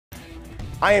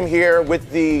I am here with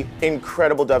the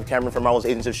incredible Dove Cameron from Marvel's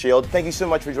Agents of S.H.I.E.L.D. Thank you so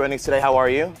much for joining us today. How are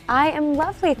you? I am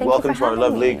lovely. Thank Welcome you for having me.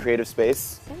 Welcome to our lovely creative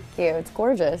space. Thank you. It's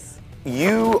gorgeous.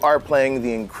 You are playing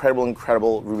the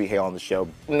incredible Ruby Hale on the show.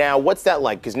 Now, what's that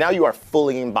like? Because now you are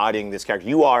fully embodying this character.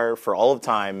 You are, for all of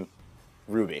time,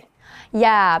 Ruby.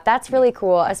 Yeah, that's really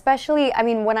cool. Especially, I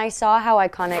mean, when I saw how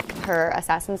iconic her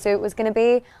assassin suit was going to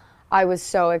be, I was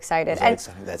so excited. That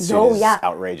suit is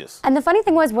outrageous. And the funny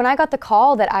thing was, when I got the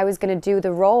call that I was going to do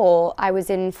the role, I was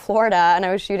in Florida and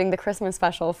I was shooting the Christmas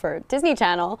special for Disney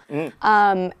Channel.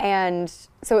 And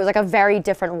so it was like a very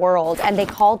different world. And they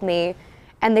called me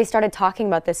and they started talking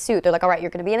about this suit. They're like, all right,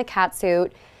 you're going to be in a cat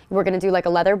suit. We're going to do like a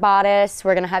leather bodice.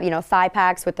 We're going to have, you know, thigh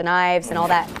packs with the knives and all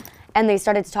that. And they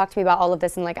started to talk to me about all of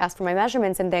this and like ask for my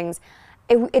measurements and things.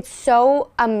 It's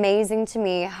so amazing to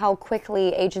me how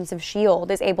quickly Agents of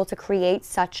S.H.I.E.L.D. is able to create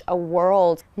such a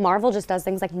world. Marvel just does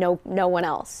things like no one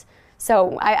else.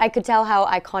 So I could tell how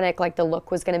iconic like the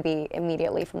look was going to be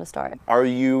immediately from the start. Are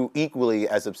you equally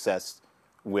as obsessed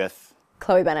with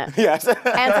Chloe Bennett? Yes.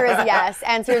 Answer is yes.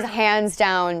 Answer is hands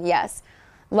down yes.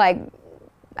 Like,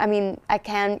 I mean, I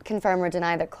can't confirm or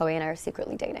deny that Chloe and I are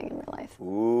secretly dating in real life.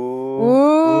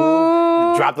 Ooh.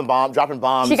 Dropping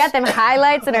bombs. She got them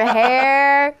highlights in her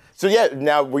hair. So yeah,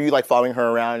 now were you like following her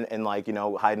around and like, you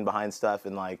know, hiding behind stuff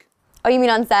and like? Oh, you mean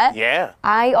on set? Yeah.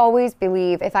 I always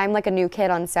believe if I'm like a new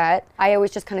kid on set, I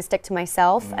always just kind of stick to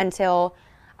myself until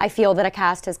I feel that a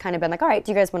cast has kind of been like, all right,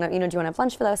 do you guys want to, you know, do you want to have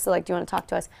lunch for this? So like, do you want to talk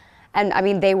to us? And I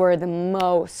mean, they were the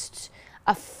most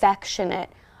affectionate,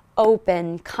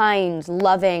 open, kind,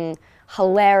 loving,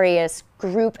 hilarious,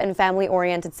 group and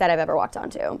family-oriented set I've ever walked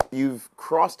onto. You've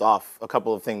crossed off a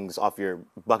couple of things off your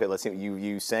bucket list.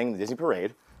 You sang the Disney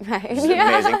Parade. Right. Which is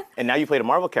amazing. And now you played a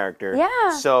Marvel character.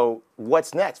 Yeah. So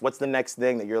what's next? What's the next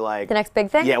thing that you're like? The next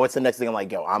big thing? Yeah. What's the next thing? I'm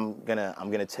like, yo, I'm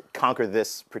gonna conquer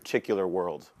this particular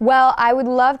world. Well, I would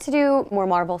love to do more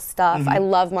Marvel stuff. I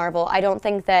love Marvel. I don't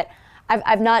think that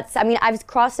I've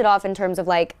crossed it off in terms of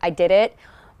like I did it,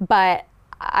 but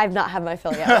I've not had my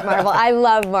fill yet with Marvel. I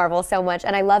love Marvel so much,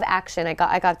 and I love action. I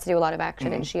got to do a lot of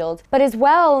action in S.H.I.E.L.D. But as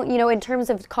well, you know, in terms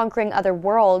of conquering other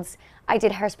worlds, I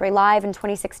did Hairspray Live in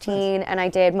 2016, and I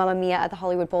did Mamma Mia at the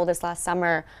Hollywood Bowl this last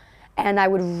summer. And I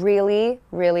would really,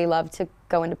 really love to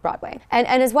go into Broadway. And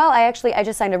as well, I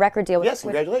just signed a record deal with. Yes,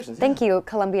 congratulations. Thank you,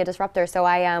 Columbia Disruptor. So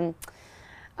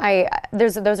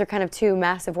those are kind of two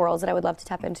massive worlds that I would love to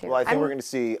tap into. Well, I think we're going to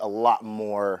see a lot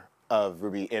more of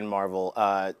Ruby in Marvel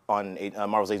on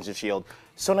Marvel's Agents of S.H.I.E.L.D.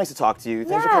 So nice to talk to you.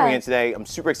 Thanks for coming in today. I'm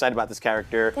super excited about this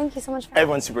character. Thank you so much for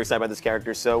Everyone's super excited about this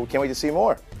character, so can't wait to see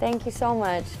more. Thank you so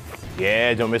much.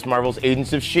 Yeah, don't miss Marvel's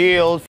Agents of S.H.I.E.L.D.